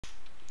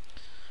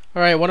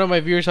Alright, one of my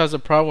viewers has a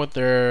problem with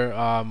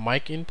their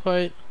mic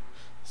input.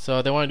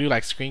 So they want to do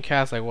like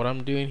screencasts like what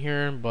I'm doing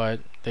here,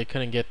 but they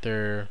couldn't get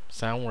their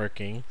sound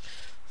working.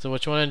 So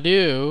what you want to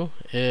do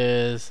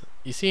is,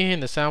 you see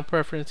in the sound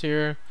preference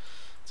here,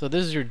 so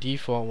this is your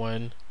default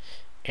one,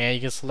 and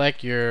you can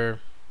select your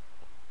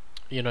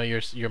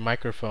your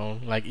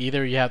microphone, like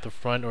either you have the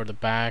front or the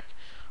back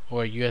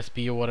or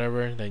USB or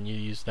whatever, then you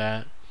use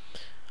that.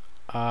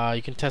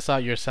 You can test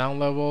out your sound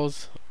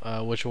levels,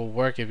 which will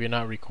work if you're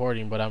not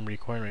recording, but I'm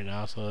recording right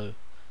now so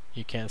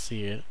you can't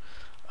see it.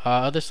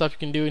 Other stuff you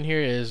can do in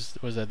here is,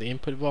 was that the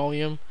input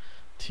volume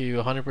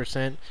to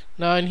 100%.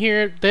 Now in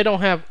here they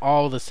don't have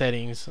all the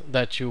settings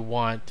that you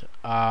want.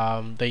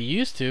 They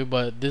used to,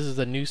 but this is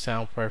a new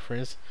sound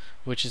preference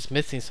which is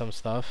missing some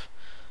stuff.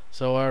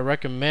 So what I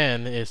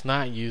recommend is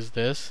not use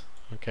this,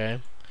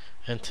 okay,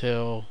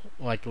 until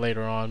like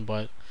later on.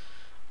 But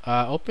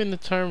open the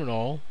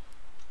terminal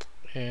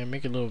and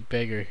make it a little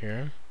bigger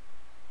here.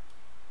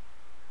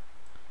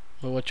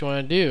 But what you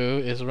want to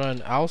do is run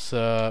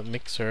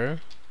Alsamixer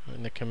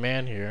in the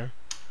command here,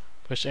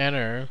 push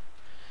enter,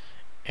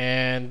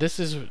 and this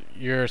is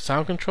your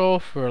sound control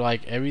for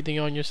like everything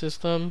on your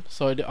system.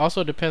 So it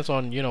also depends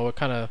on what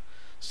kind of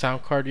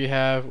sound card you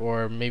have,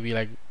 or maybe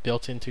like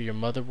built into your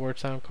motherboard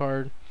sound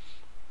card,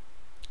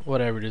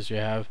 whatever it is you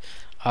have.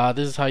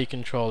 This is how you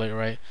control it,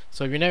 right?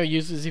 So if you never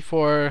used this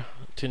before,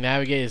 to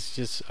navigate it's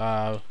just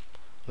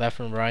left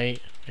and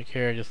right. Right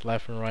here, just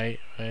left and right,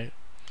 right?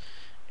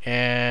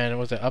 And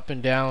what's it, up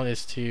and down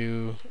is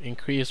to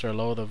increase or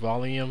lower the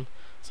volume.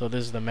 So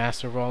this is the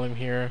master volume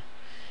here,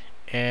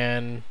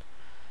 and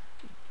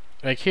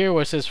right here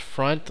where it says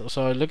front,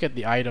 so look at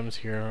the items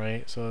here,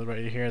 right? So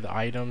right here, the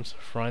items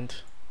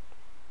front,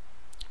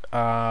 you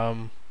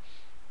want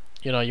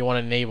to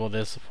enable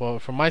this.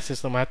 For my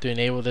system I have to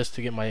enable this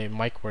to get my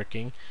mic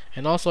working,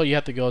 and also you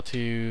have to go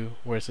to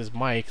where it says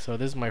mic. So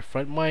this is my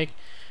front mic,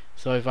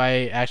 so if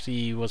I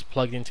actually was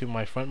plugged into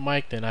my front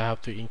mic, then I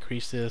have to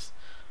increase this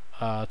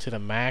to the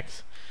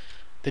max.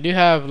 They do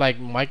have like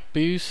mic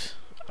boost.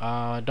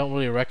 Don't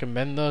really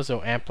recommend those.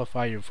 They'll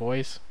amplify your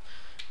voice.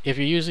 If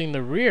you're using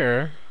the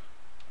rear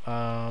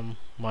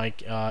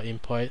mic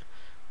input,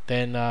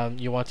 then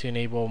you want to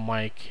enable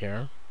mic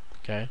here.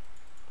 Okay,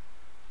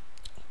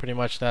 pretty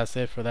much that's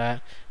it for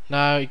that.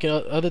 Now you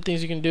can, other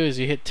things you can do is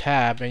you hit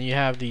tab and you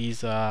have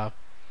these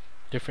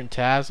different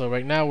tabs. So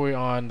right now we're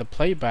on the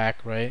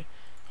playback, right?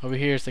 Over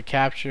here is the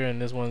capture,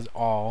 and this one's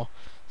all.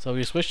 So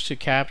we switch to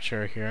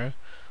capture here.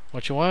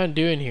 What you want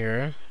to do in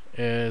here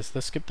is,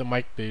 let's skip the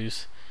mic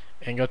boost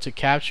and go to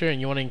capture, and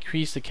you want to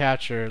increase the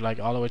capture like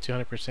all the way to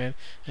 100%,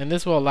 and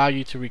this will allow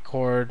you to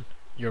record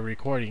your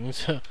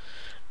recordings.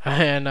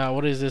 And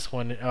what is this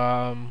one?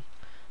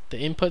 The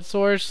input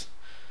source.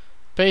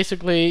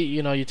 Basically,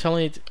 you're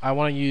telling it, I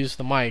want to use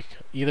the mic,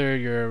 either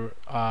your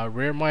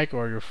rear mic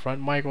or your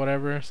front mic,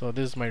 whatever. So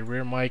this is my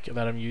rear mic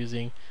that I'm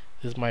using.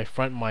 This is my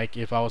front mic.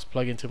 If I was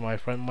plugged into my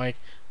front mic,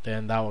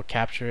 then that will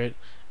capture it.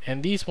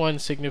 And these one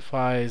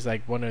signifies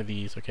like one of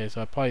these. Okay,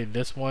 so probably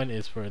this one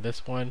is for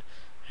this one,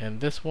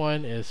 and this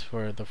one is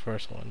for the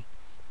first one.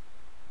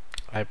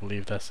 I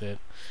believe that's it.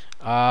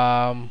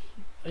 Yeah,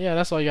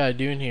 that's all you gotta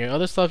do in here.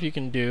 Other stuff you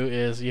can do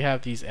is you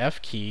have these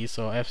F keys,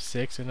 so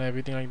F6 and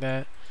everything like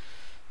that.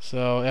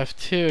 So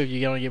F2,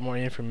 you want to get more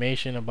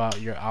information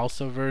about your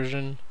ALSA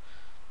version.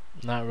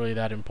 Not really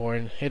that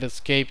important. Hit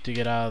escape to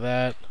get out of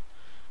that.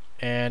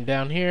 And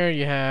down here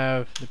you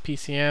have the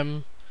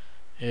PCM.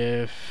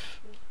 If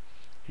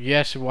you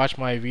actually watch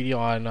my video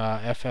on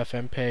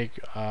FFmpeg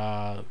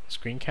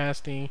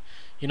screencasting,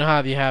 you know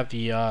how they have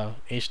the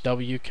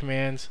HW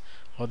commands.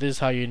 Well, this is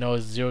how you know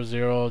it's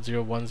 00,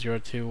 01,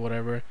 02,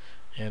 whatever,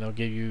 and it'll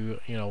give you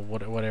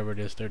whatever it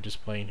is they're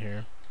displaying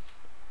here.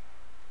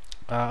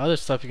 Other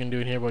stuff you can do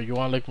in here, but you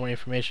want to look more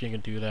information, you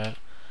can do that.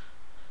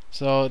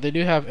 So they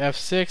do have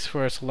F6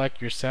 for select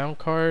your sound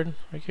card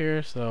right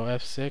here. So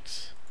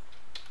F6,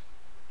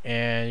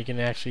 and you can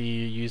actually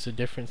use a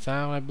different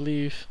sound, I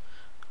believe.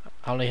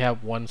 I only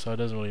have one, so it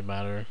doesn't really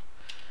matter.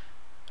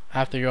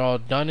 After you're all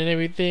done and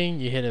everything,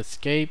 you hit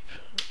escape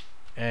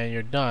and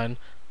you're done.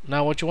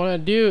 Now what you want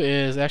to do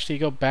is actually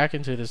go back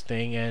into this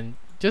thing and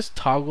just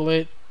toggle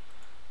it,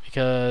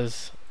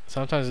 because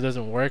sometimes it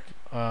doesn't work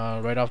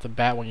right off the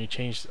bat when you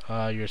change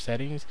your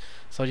settings.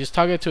 So just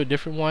toggle it to a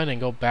different one and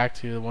go back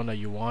to the one that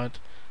you want,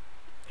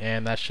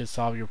 and that should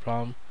solve your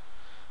problem.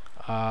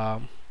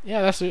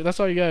 Yeah, that's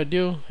all you gotta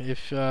do.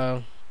 If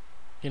you're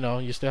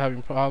still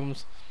having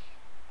problems,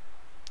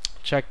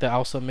 check the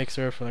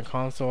Alsamixer for the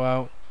console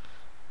out,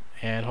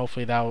 and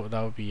hopefully that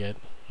would be it.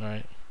 All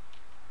right.